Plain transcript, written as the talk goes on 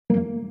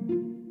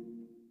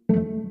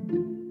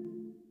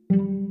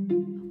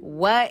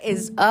What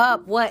is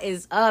up? What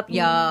is up,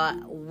 y'all?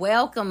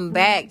 Welcome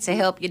back to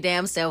Help Your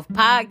Damn Self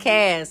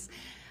podcast.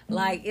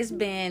 Like, it's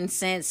been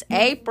since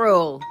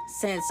April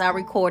since I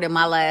recorded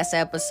my last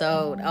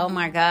episode. Oh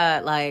my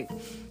God. Like,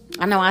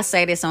 I know I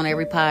say this on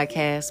every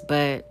podcast,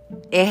 but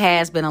it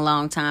has been a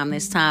long time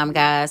this time,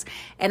 guys.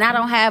 And I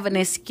don't have an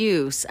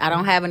excuse. I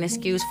don't have an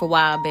excuse for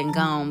why I've been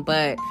gone,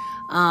 but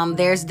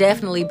there's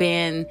definitely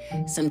been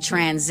some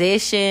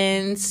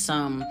transitions,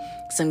 some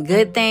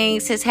good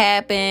things has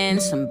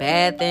happened, some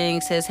bad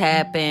things has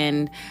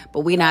happened, but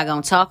we're not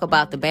going to talk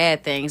about the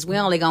bad things.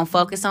 We're only going to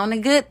focus on the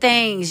good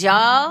things,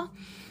 y'all.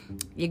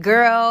 Your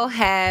girl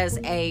has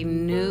a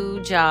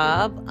new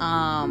job.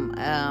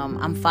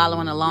 I'm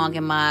following along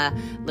in my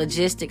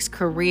logistics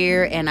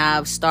career, and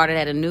I've started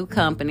at a new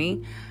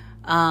company.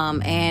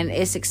 And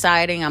it's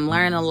exciting. I'm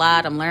learning a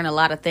lot. I'm learning a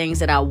lot of things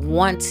that I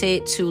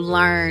wanted to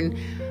learn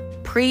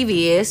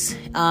previous,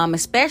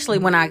 especially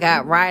when I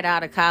got right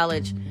out of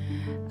college.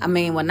 I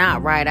mean, well,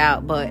 not right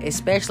out, but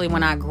especially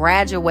when I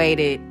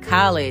graduated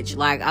college,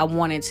 like I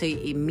wanted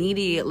to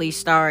immediately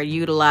start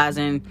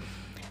utilizing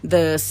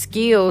the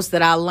skills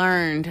that I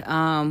learned.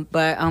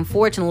 But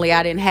unfortunately,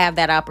 I didn't have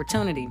that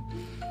opportunity.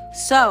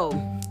 So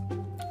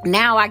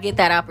now I get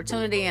that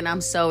opportunity and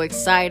I'm so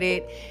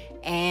excited.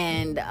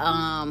 And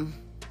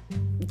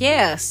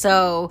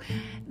so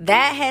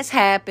that has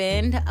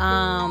happened.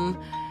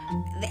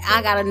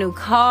 I got a new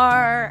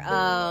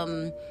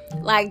car.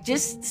 Like,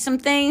 just some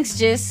things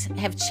just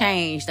have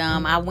changed.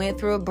 I went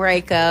through a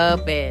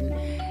breakup and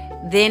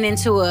then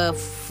into a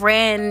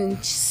friend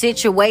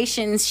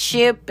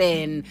situationship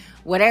and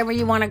whatever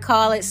you want to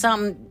call it,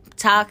 something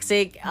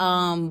toxic.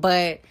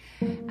 But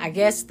I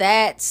guess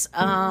that's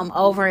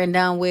over and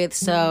done with.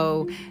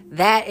 So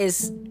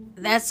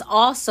that's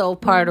also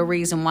part of the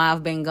reason why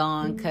I've been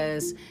gone,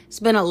 because it's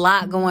been a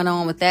lot going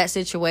on with that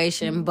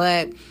situation.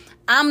 But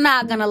I'm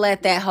not going to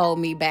let that hold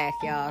me back,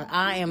 y'all.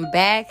 I am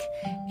back,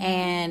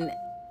 and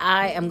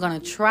I am going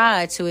to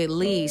try to at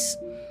least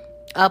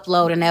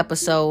upload an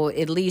episode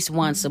at least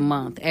once a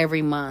month,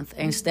 every month,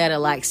 instead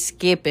of like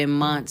skipping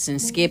months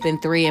and skipping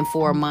 3 and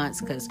 4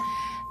 months, because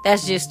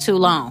that's just too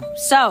long.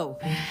 So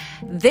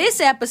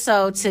this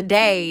episode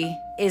today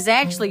is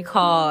actually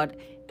called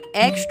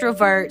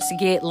Extroverts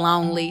Get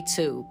Lonely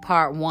Too,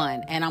 Part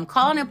 1. And I'm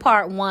calling it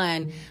Part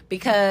 1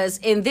 because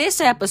in this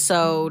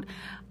episode,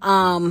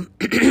 I'm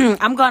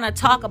going to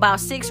talk about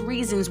 6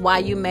 reasons why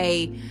you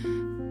may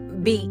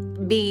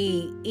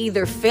be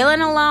either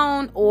feeling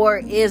alone or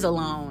is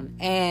alone.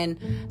 And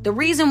the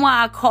reason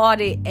why I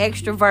called it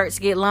Extroverts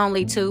Get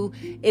Lonely Too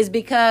is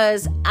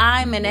because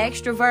I'm an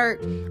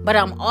extrovert, but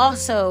I'm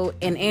also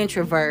an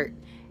introvert.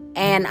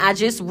 And I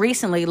just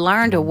recently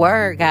learned a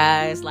word,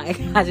 guys.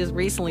 Like, I just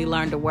recently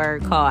learned a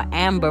word called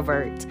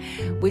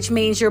ambivert, which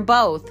means you're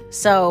both.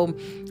 So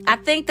I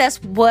think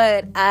that's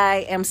what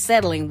I am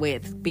settling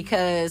with,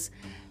 because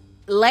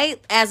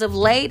as of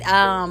late,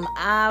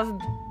 I've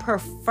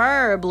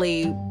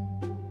preferably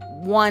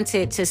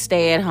wanted to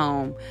stay at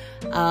home.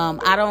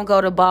 I don't go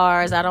to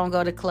bars. I don't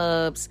go to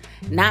clubs.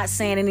 Not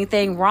saying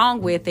anything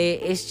wrong with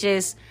it. It's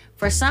just,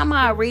 for some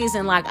odd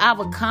reason, like,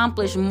 I've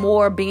accomplished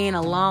more being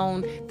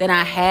alone than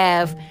I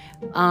have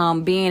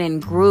being in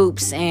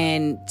groups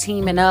and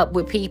teaming up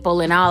with people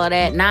and all of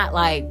that. Not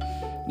like,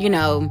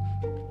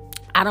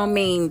 I don't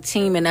mean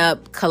teaming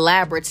up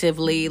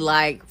collaboratively,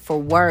 like for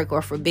work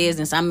or for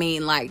business. I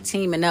mean like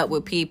teaming up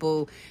with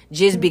people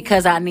just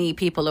because I need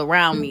people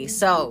around me.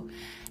 So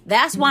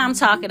that's why I'm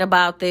talking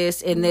about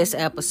this in this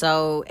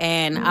episode.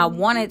 And I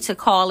wanted to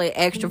call it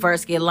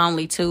Extroverts Get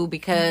Lonely Too,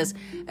 because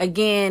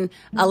again,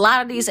 a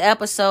lot of these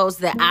episodes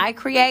that I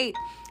create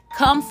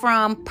come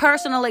from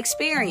personal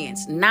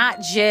experience, not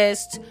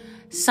just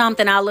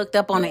something I looked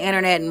up on the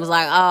internet and was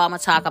like, oh, I'm gonna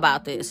talk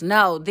about this.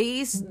 No,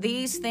 these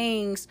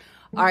things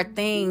are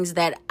things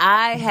that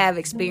I have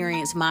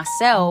experienced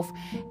myself,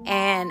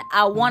 and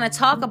I want to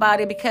talk about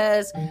it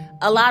because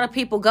a lot of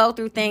people go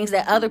through things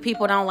that other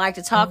people don't like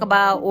to talk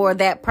about, or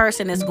that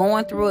person is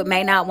going through it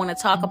may not want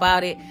to talk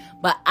about it,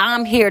 but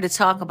I'm here to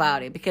talk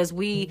about it because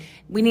we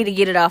need to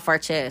get it off our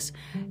chest.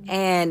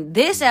 And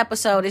this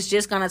episode is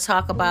just going to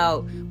talk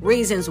about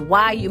reasons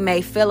why you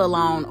may feel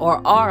alone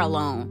or are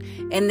alone.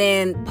 And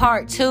then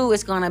part 2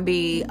 is going to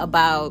be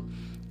about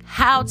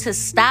how to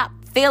stop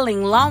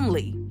feeling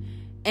lonely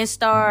and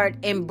start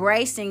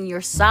embracing your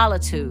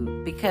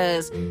solitude,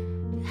 because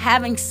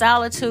having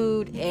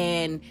solitude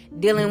and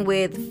dealing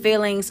with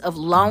feelings of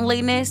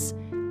loneliness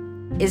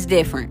is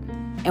different.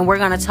 And we're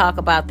going to talk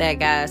about that,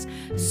 guys.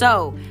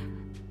 So,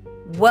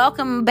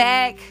 welcome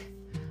back.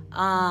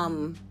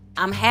 I'm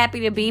happy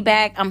to be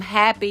back. I'm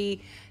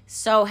happy,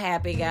 so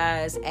happy,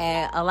 guys,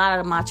 at a lot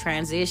of my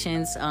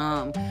transitions.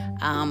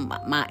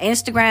 My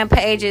Instagram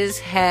pages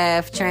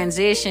have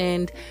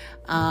transitioned.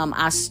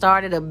 I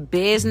started a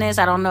business.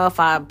 I don't know if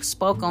I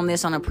spoke on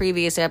this on a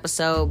previous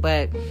episode,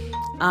 but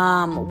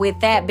with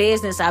that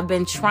business, I've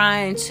been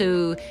trying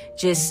to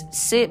just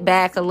sit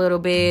back a little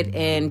bit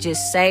and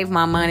just save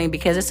my money,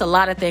 because it's a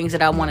lot of things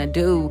that I want to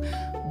do,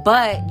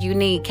 but you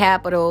need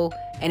capital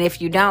And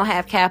if you don't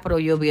have capital,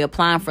 you'll be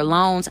applying for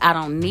loans. I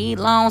don't need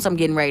loans. I'm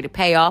getting ready to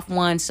pay off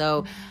one.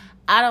 So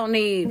I don't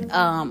need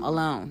a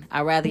loan.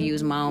 I'd rather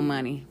use my own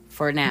money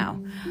for now.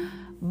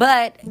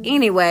 But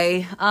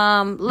anyway,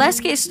 let's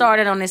get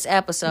started on this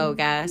episode,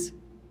 guys.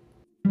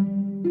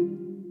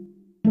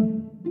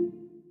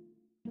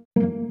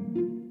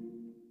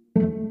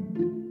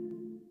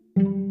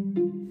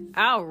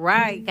 All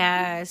right,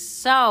 guys.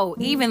 So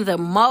even the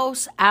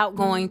most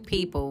outgoing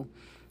people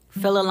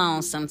feel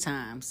alone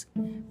sometimes.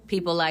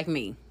 People like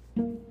me.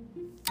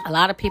 A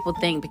lot of people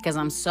think because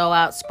I'm so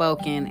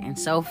outspoken and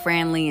so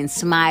friendly and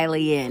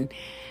smiley and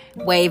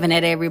waving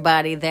at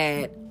everybody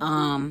that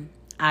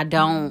I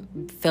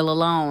don't feel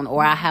alone,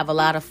 or I have a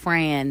lot of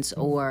friends,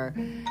 or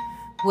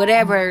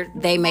whatever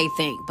they may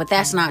think. But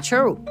that's not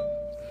true.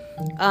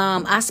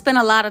 I spend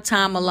a lot of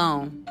time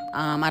alone.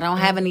 I don't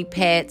have any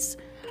pets.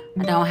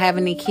 I don't have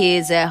any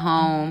kids at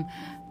home.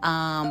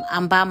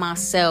 I'm by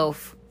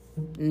myself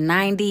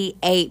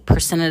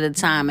 98% of the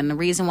time. And the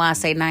reason why I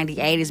say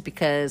 98 is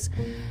because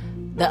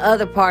the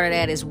other part of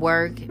that is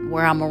work,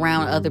 where I'm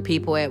around other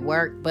people at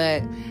work.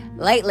 But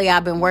lately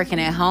I've been working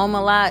at home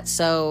a lot,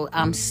 so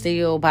I'm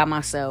still by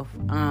myself.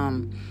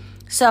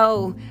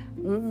 So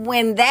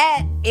when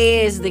that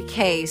is the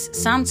case,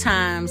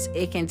 sometimes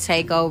it can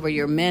take over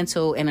your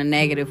mental in a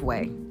negative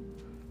way.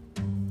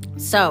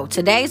 So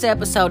today's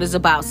episode is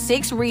about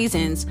 6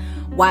 reasons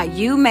why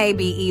you may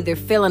be either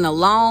feeling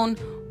alone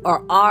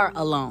or are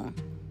alone.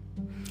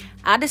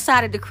 I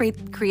decided to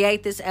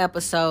create this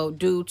episode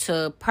due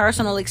to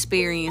personal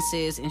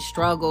experiences and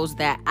struggles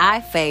that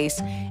I face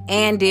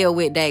and deal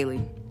with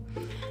daily.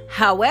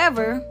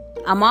 However,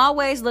 I'm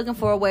always looking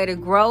for a way to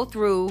grow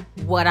through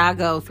what I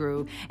go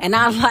through, and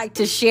I like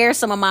to share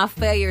some of my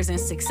failures and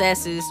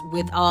successes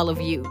with all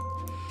of you.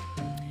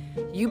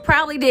 You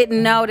probably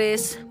didn't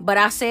notice, but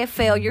I said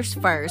failures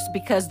first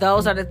because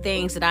those are the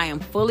things that I am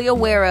fully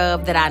aware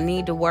of that I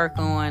need to work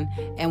on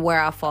and where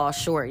I fall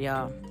short,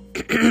 y'all.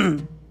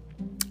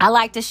 I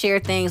like to share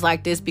things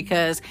like this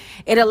because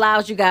it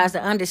allows you guys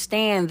to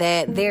understand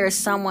that there is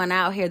someone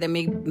out here that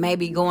may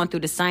be going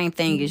through the same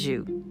thing as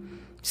you.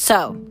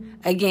 So,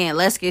 again,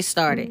 let's get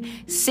started.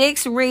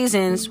 6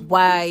 reasons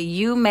why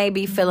you may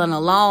be feeling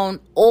alone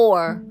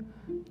or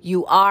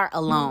you are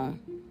alone.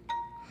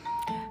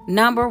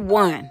 Number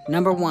one,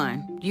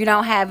 you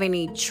don't have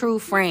any true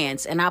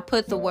friends. And I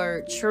put the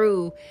word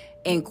true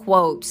in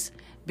quotes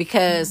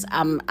because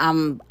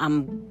I'm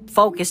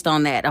focused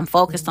on that. I'm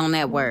focused on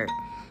that word.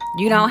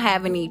 You don't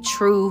have any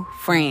true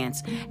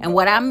friends. And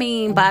what I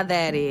mean by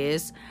that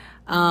is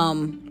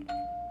having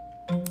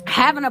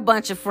a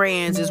bunch of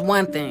friends is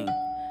one thing,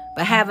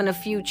 but having a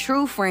few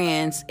true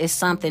friends is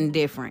something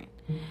different.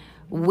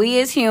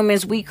 We as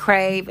humans, we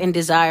crave and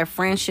desire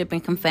friendship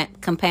and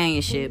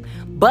companionship,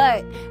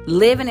 but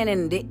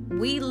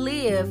we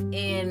live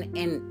in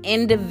an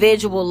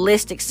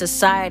individualistic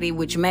society,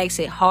 which makes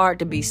it hard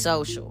to be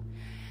social.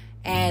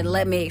 And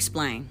let me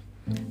explain.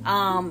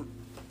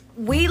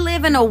 We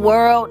live in a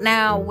world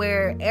now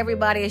where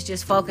everybody is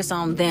just focused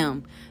on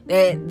them.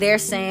 They're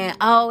saying,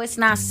 oh, it's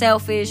not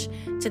selfish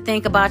to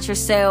think about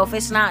yourself.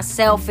 It's not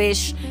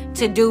selfish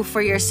to do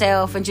for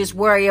yourself and just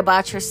worry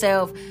about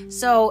yourself.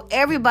 So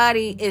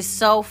everybody is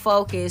so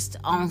focused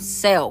on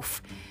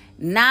self,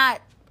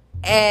 not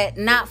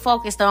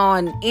focused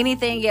on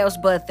anything else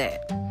but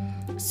that.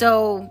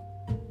 So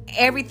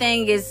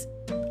everything is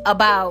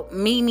about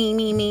me.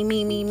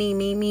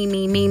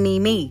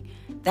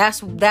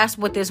 That's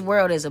what this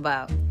world is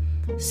about.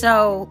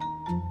 So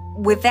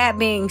with that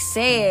being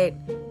said,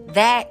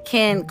 that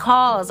can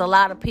cause a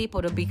lot of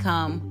people to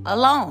become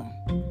alone.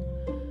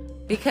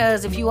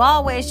 Because if you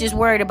always just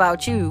worried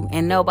about you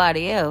and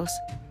nobody else,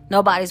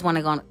 nobody's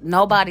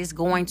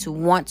going to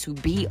want to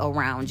be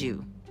around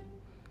you.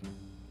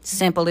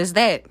 Simple as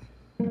that.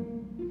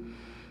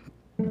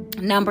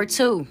 Number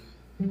 2,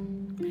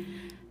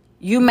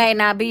 you may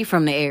not be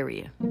from the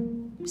area.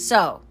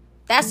 So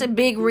that's a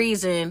big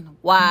reason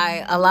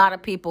why a lot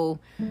of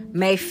people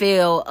may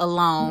feel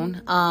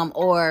alone.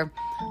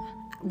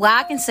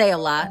 I can say a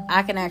lot.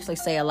 I can actually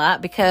say a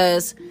lot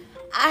because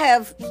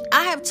I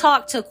have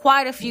talked to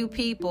quite a few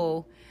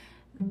people,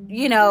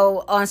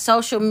 on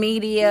social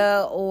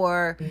media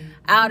or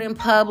out in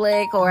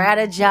public or at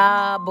a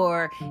job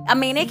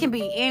it can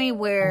be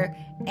anywhere.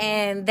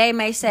 And they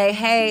may say,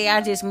 hey,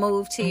 I just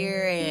moved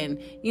here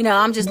and,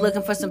 I'm just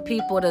looking for some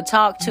people to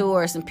talk to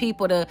or some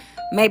people to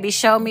maybe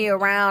show me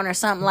around or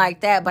something like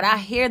that. But I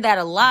hear that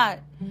a lot.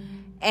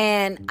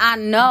 And I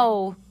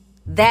know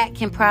that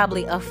can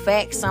probably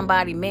affect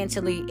somebody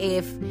mentally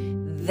if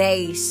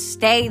they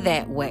stay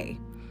that way.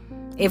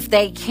 If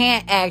they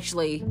can't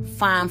actually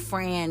find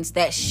friends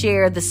that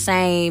share the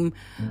same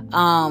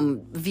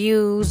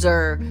views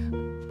or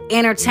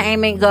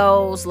entertainment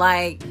goals,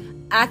 like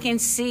I can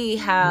see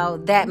how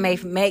that may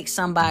make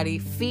somebody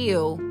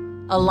feel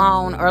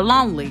alone or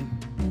lonely.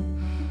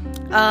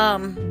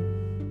 I'm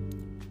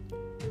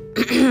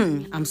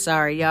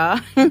sorry, y'all.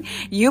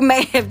 You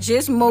may have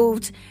just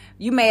moved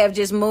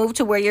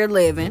to where you're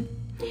living,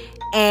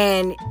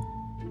 and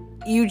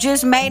you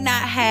just may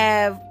not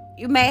have,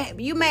 you may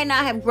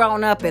not have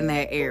grown up in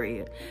that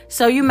area.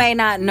 So you may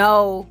not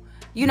know,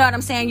 you know what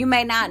I'm saying? You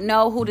may not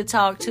know who to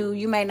talk to.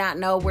 You may not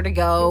know where to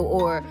go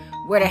or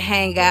where to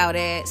hang out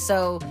at.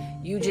 So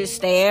you just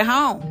stay at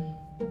home.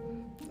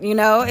 You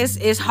know,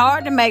 it's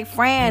hard to make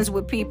friends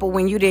with people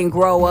when you didn't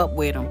grow up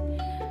with them.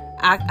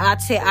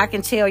 I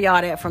can tell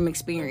y'all that from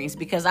experience,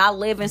 because I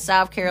live in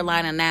South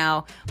Carolina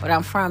now, but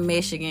I'm from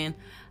Michigan.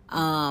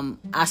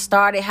 I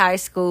started high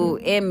school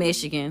in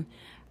Michigan.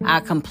 I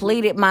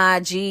completed my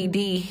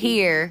GED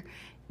here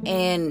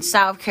in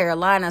South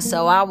Carolina,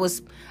 so I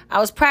was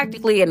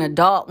practically an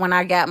adult when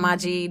I got my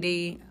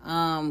GED.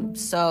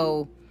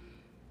 So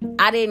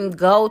I didn't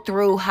go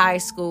through high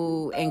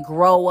school and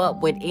grow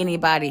up with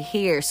anybody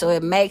here. So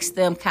it makes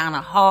them kind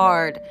of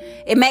hard.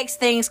 It makes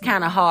things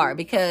kind of hard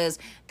because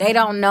they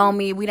don't know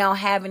me. We don't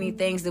have any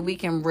things that we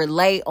can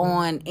relate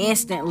on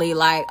instantly.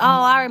 Like,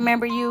 oh, I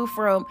remember you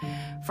from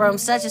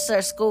such and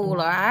such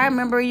school, or I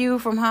remember you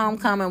from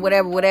homecoming,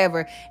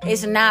 whatever.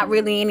 It's not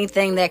really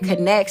anything that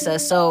connects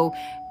us. So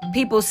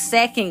people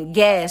second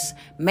guess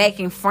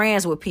making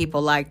friends with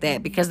people like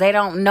that because they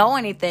don't know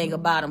anything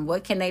about them.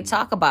 What can they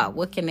talk about?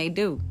 What can they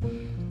do?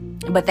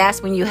 But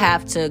that's when you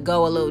have to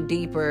go a little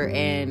deeper.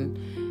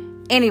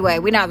 And anyway,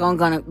 we're not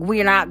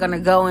gonna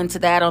go into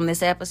that on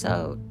this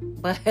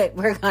episode, but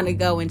we're gonna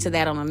go into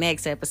that on the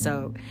next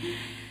episode.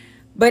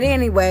 But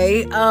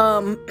anyway,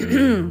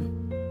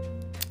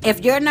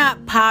 if you're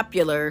not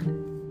popular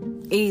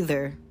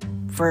either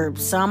for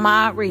some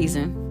odd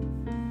reason,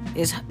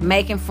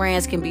 making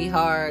friends can be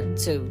hard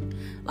too.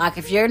 Like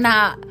if you're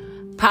not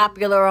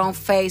popular on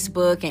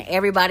Facebook and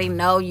everybody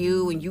know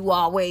you and you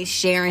always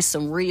sharing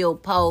some real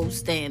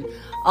posts and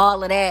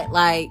all of that,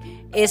 like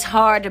it's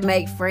hard to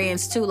make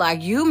friends too.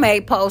 Like you may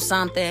post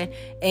something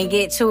and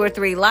get 2 or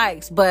 3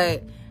 likes,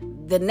 but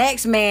the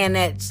next man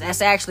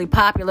that's actually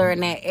popular in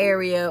that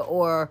area,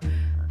 or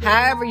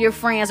however your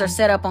friends are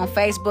set up on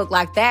Facebook,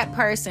 like that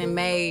person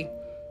may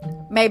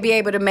be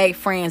able to make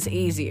friends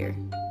easier.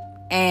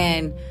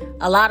 And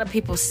a lot of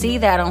people see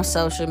that on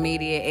social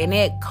media, and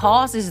it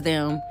causes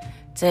them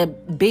to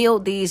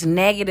build these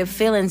negative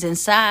feelings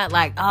inside,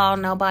 like, oh,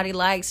 nobody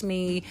likes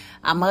me.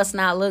 I must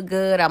not look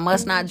good. I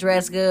must not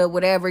dress good,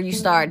 whatever. You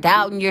start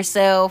doubting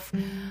yourself.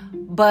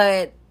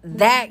 But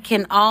that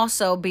can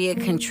also be a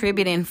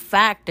contributing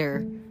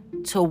factor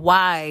to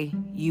why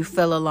you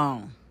feel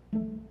alone.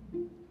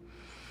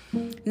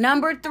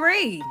 Number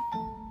 3,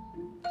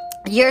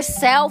 you're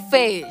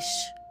selfish.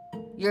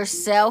 You're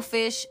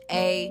selfish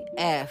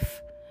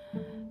AF.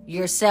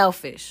 You're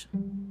selfish.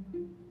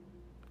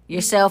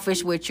 You're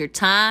selfish with your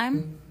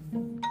time.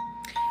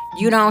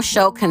 You don't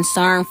show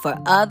concern for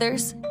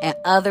others and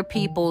other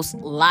people's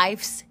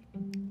life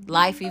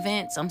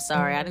events. I'm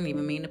sorry, I didn't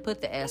even mean to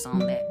put the S on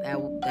that.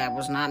 That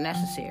was not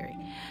necessary.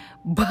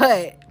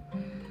 But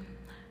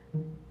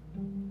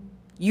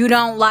you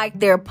don't like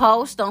their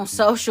post on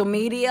social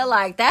media.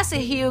 Like, that's a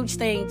huge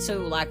thing, too.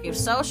 Like, if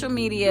social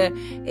media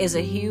is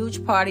a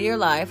huge part of your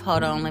life...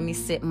 Hold on, let me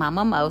sip my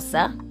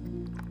mimosa.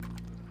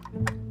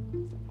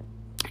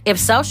 If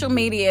social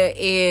media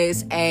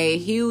is a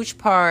huge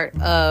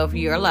part of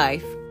your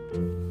life,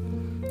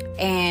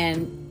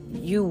 and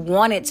you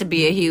want it to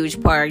be a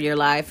huge part of your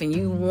life, and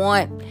you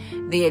want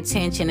the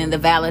attention and the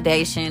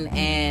validation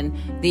and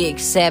the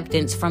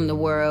acceptance from the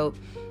world,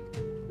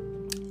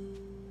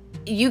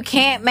 you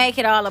can't make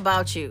it all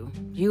about you.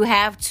 You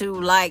have to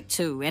like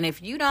too. And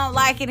if you don't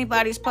like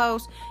anybody's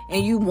post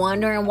and you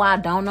wondering why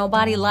don't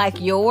nobody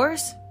like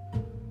yours,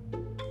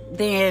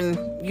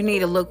 then you need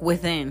to look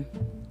within.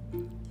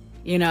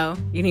 You know,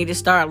 you need to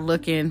start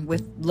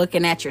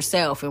looking at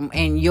yourself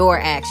and your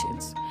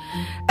actions.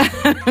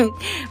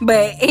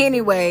 But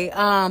anyway,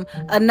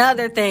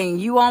 another thing,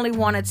 you only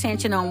want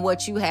attention on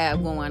what you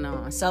have going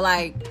on. So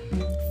like,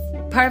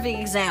 perfect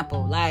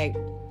example, like,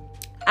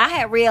 I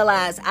had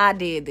realized I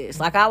did this.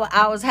 Like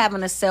I was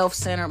having a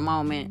self-centered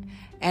moment,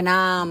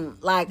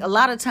 and like a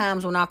lot of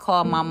times when I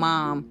call my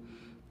mom,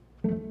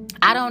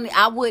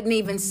 I wouldn't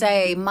even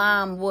say,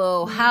 Mom,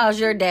 well, how's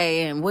your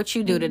day and what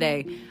you do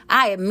today?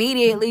 I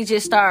immediately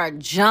just started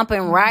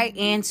jumping right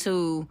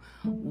into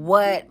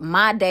what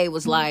my day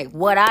was like,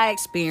 what I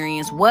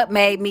experienced, what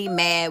made me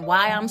mad,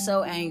 why I'm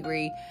so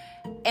angry.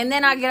 And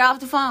then I get off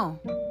the phone.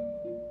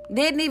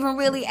 Didn't even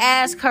really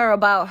ask her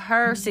about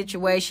her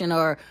situation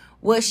or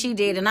what she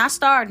did. And I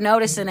started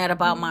noticing that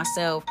about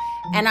myself,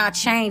 and I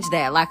changed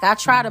that. Like, I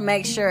try to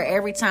make sure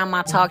every time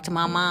I talk to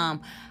my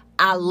mom,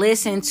 I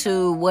listen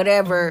to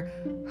whatever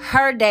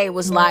her day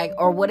was like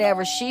or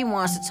whatever she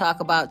wants to talk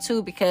about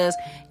too, because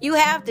you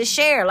have to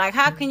share. Like,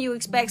 how can you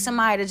expect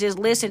somebody to just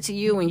listen to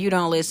you when you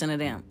don't listen to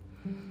them?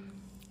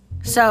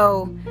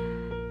 So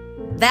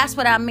that's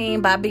what I mean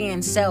by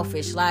being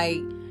selfish. Like,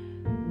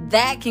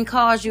 that can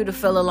cause you to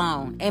feel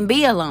alone and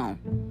be alone.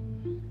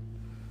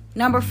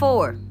 Number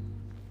 4,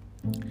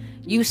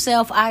 you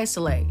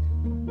self-isolate.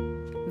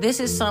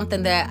 This is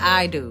something that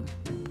I do.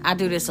 I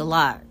do this a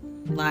lot.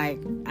 Like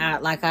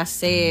I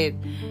said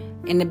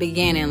in the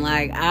beginning,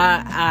 like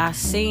I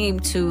seem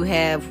to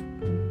have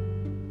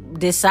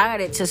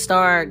decided to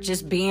start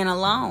just being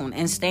alone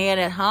and staying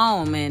at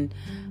home.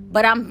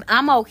 But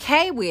I'm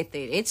okay with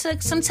it. It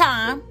took some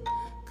time.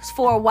 Because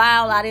for a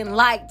while, I didn't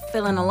like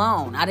feeling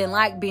alone. I didn't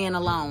like being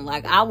alone.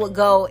 Like, I would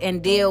go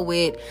and deal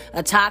with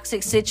a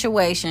toxic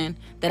situation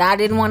that I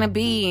didn't want to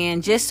be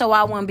in just so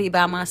I wouldn't be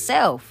by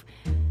myself.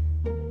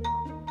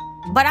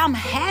 But I'm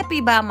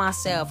happy by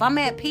myself. I'm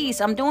at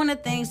peace. I'm doing the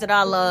things that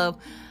I love.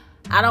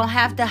 I don't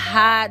have to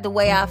hide the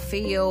way I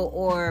feel,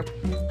 or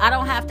I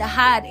don't have to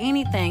hide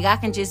anything. I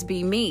can just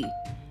be me.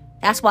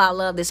 That's why I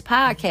love this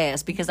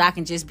podcast, because I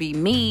can just be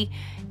me.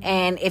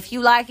 And if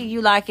you like it,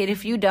 you like it.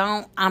 If you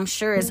don't, I'm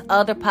sure there's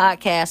other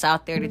podcasts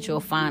out there that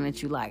you'll find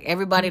that you like.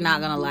 Everybody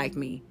not going to like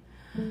me.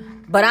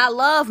 But I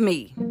love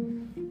me.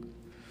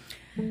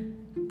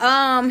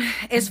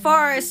 As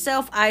far as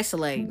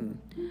self-isolating,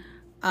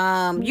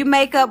 you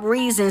make up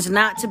reasons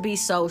not to be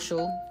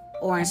social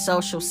or in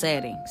social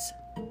settings.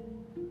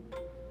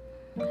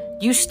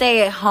 You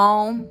stay at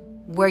home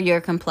where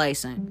you're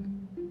complacent.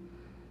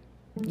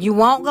 You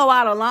won't go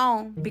out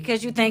alone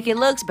because you think it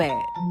looks bad.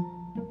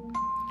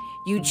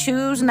 You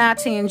choose not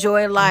to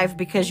enjoy life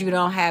because you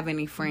don't have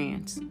any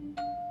friends.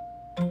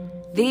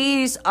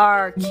 These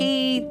are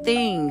key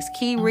things,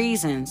 key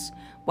reasons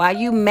why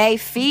you may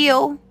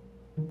feel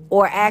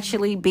or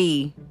actually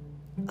be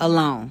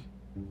alone.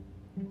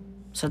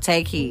 So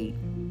take heed.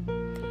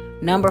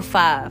 Number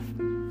 5,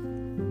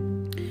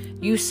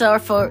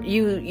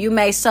 you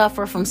may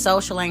suffer from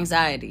social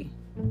anxiety.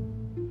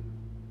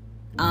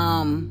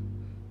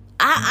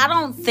 I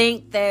don't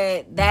think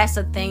that that's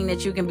a thing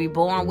that you can be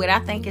born with. I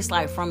think it's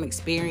like from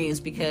experience,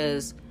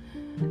 because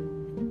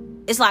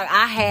it's like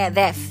I had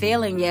that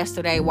feeling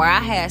yesterday where I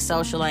had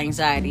social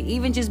anxiety.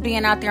 Even just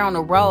being out there on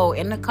the road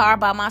in the car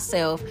by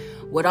myself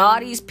with all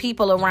these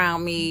people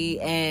around me,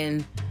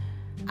 and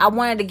I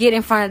wanted to get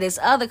in front of this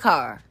other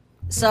car.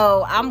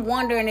 So I'm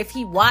wondering if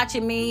he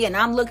watching me, and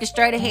I'm looking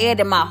straight ahead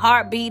and my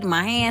heart beating,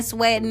 my hands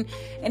sweating.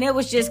 And it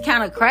was just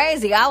kind of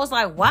crazy. I was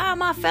like, why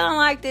am I feeling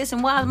like this?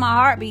 And why is my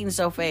heart beating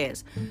so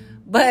fast?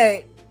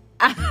 But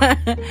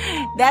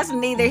that's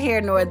neither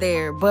here nor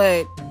there.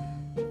 But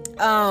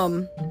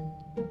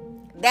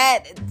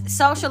that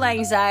social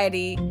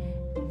anxiety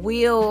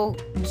will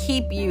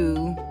keep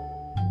you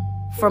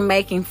from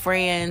making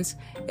friends.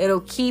 It'll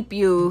keep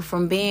you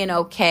from being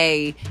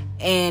okay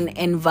in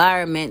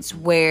environments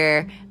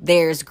where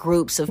there's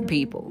groups of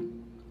people.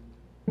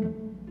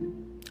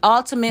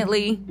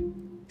 Ultimately,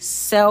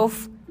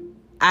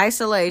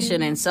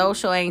 self-isolation and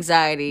social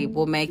anxiety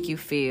will make you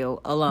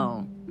feel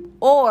alone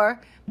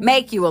or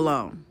make you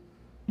alone.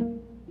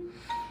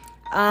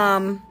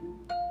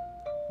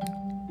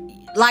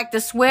 Like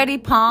the sweaty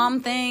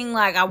palm thing,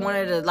 like I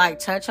wanted to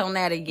touch on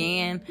that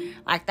again.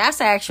 Like,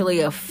 that's actually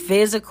a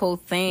physical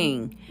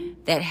thing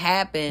that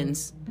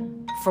happens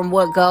from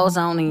what goes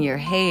on in your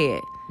head.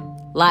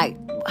 Like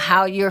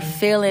how you're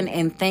feeling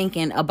and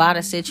thinking about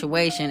a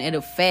situation, it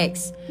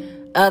affects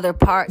other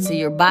parts of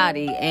your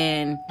body,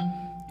 and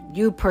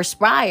you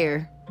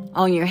perspire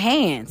on your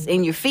hands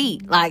and your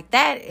feet. Like,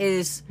 that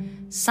is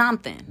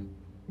something.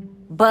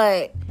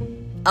 But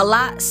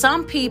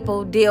some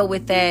people deal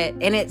with that,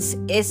 and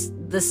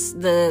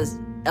the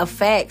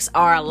effects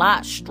are a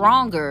lot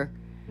stronger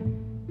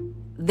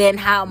than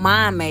how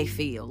mine may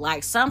feel.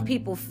 Like, some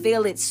people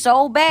feel it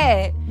so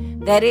bad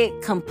that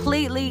it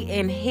completely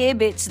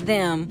inhibits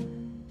them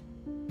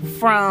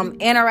from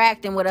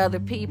interacting with other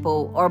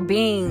people or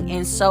being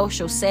in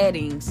social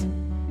settings.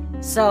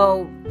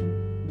 So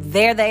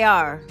there they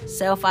are,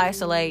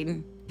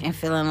 self-isolating and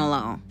feeling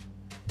alone.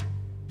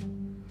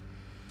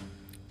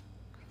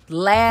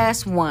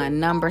 Last one,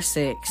 number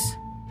 6,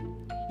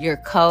 you're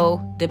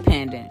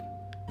codependent.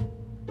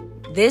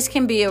 This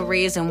can be a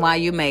reason why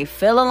you may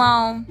feel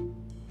alone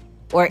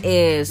or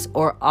is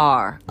or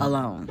are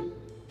alone.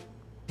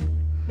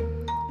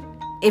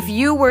 If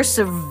you were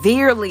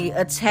severely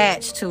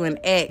attached to an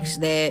ex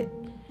that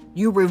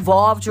you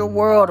revolved your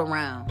world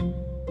around,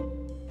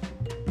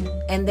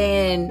 and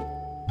then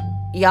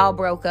y'all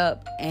broke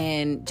up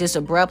and just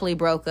abruptly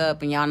broke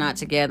up and y'all not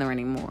together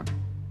anymore,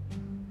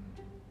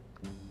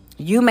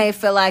 you may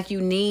feel like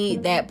you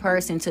need that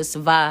person to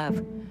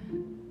survive.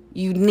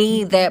 You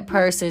need that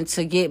person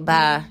to get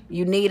by.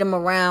 You need them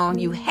around.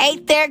 You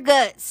hate their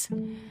guts,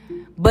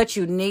 but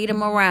you need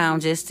them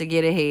around just to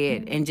get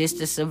ahead and just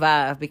to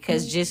survive,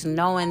 because just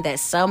knowing that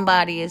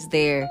somebody is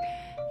there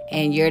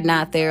and you're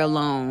not there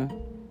alone,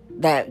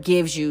 that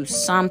gives you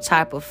some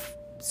type of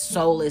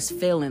soulless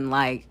feeling.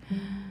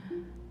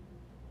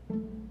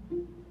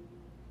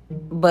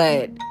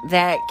 But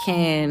that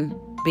can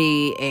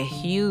be a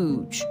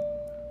huge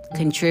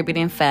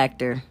contributing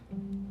factor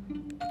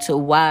to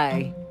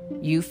why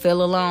you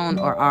feel alone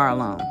or are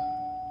alone.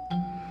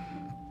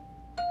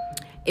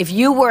 If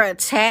you were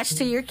attached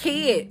to your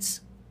kids,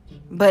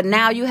 but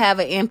now you have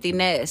an empty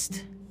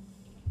nest,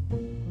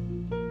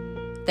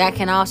 that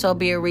can also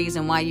be a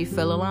reason why you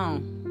feel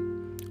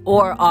alone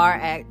or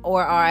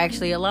are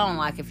actually alone.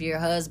 Like if your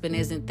husband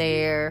isn't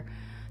there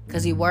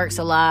because he works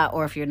a lot,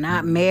 or if you're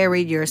not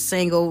married, you're a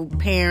single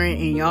parent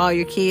and all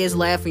your kids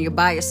left and you're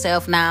by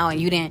yourself now,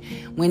 and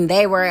when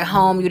they were at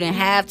home, you didn't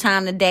have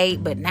time to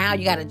date, but now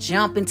you got to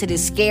jump into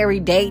this scary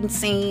dating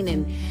scene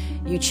and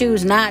you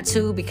choose not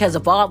to because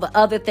of all the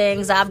other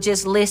things I've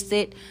just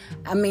listed.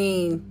 I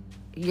mean,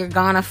 you're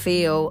gonna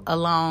feel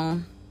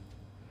alone.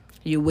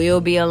 You will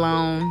be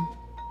alone.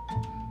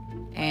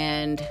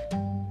 And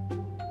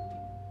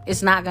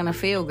it's not gonna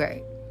feel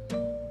great.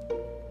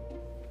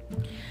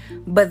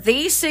 But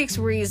these 6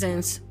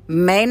 reasons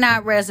may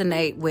not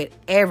resonate with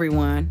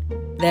everyone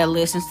that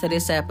listens to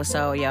this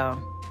episode, y'all.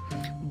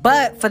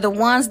 But for the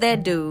ones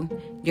that do,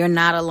 you're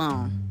not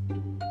alone.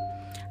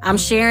 I'm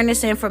sharing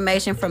this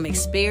information from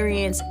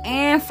experience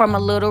and from a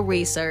little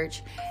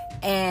research.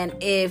 And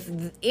if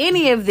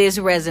any of this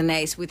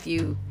resonates with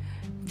you,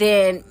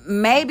 then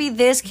maybe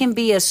this can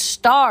be a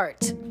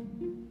start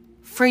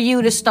for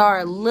you to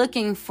start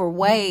looking for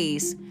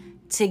ways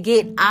to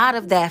get out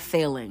of that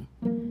feeling.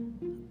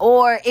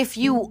 Or if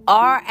you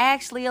are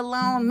actually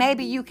alone,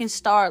 maybe you can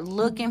start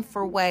looking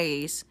for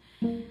ways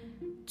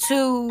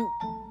to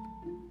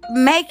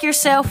make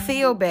yourself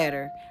feel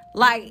better.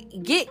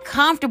 Like, get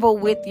comfortable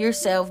with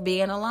yourself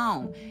being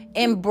alone.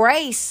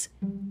 Embrace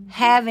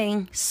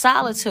having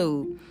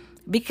solitude.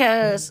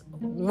 Because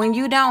when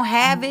you don't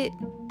have it,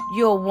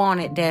 you'll want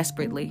it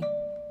desperately.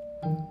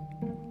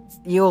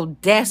 You'll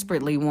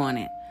desperately want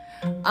it.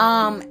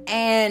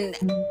 And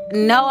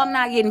no, I'm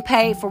not getting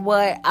paid for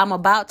what I'm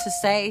about to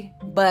say,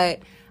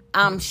 but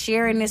I'm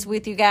sharing this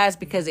with you guys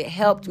because it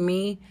helped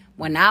me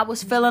when I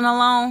was feeling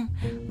alone.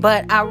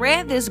 But I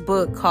read this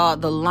book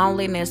called The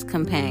Loneliness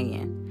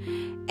Companion.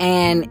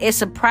 And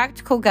it's a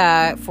practical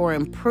guide for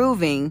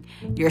improving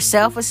your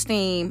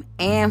self-esteem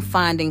and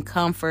finding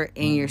comfort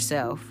in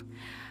yourself.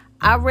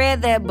 I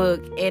read that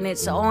book and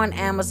it's on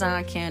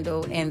Amazon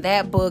Kindle, and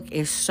that book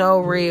is so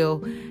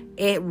real.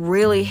 It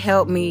really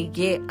helped me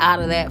get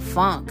out of that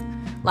funk.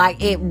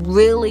 Like, it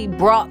really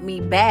brought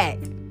me back.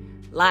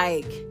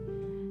 Like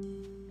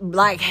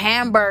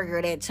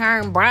hamburger that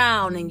turned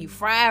brown and you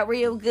fry it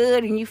real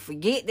good and you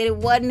forget that it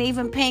wasn't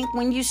even pink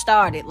when you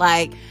started.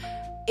 Like,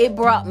 it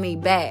brought me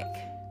back.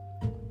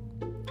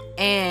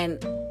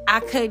 And I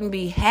couldn't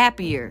be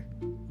happier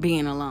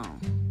being alone.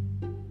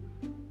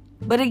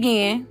 But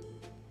again,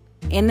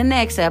 in the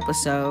next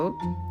episode,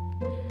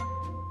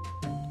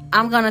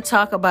 I'm going to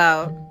talk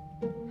about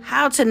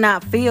how to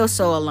not feel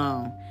so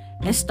alone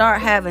and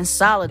start having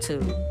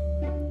solitude.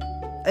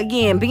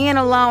 Again, being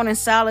alone and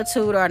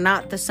solitude are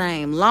not the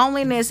same.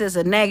 Loneliness is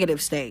a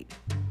negative state,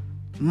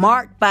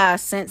 marked by a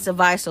sense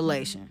of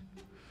isolation.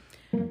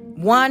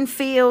 One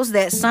feels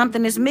that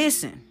something is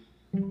missing.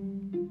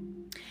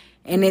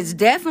 And it's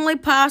definitely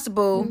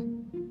possible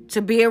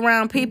to be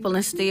around people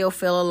and still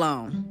feel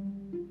alone.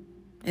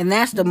 And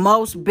that's the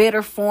most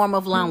bitter form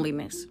of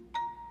loneliness.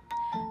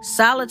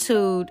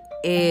 Solitude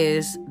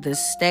is the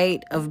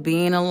state of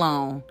being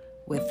alone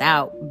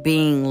without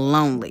being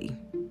lonely.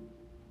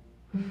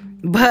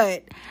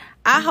 But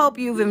I hope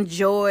you've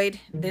enjoyed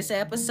this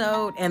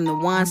episode and the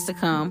ones to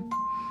come.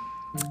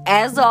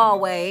 As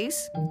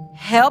always,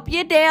 help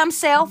your damn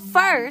self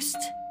first,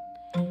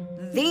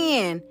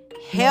 then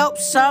help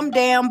some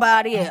damn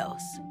body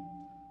else.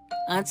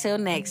 Until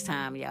next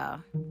time, y'all.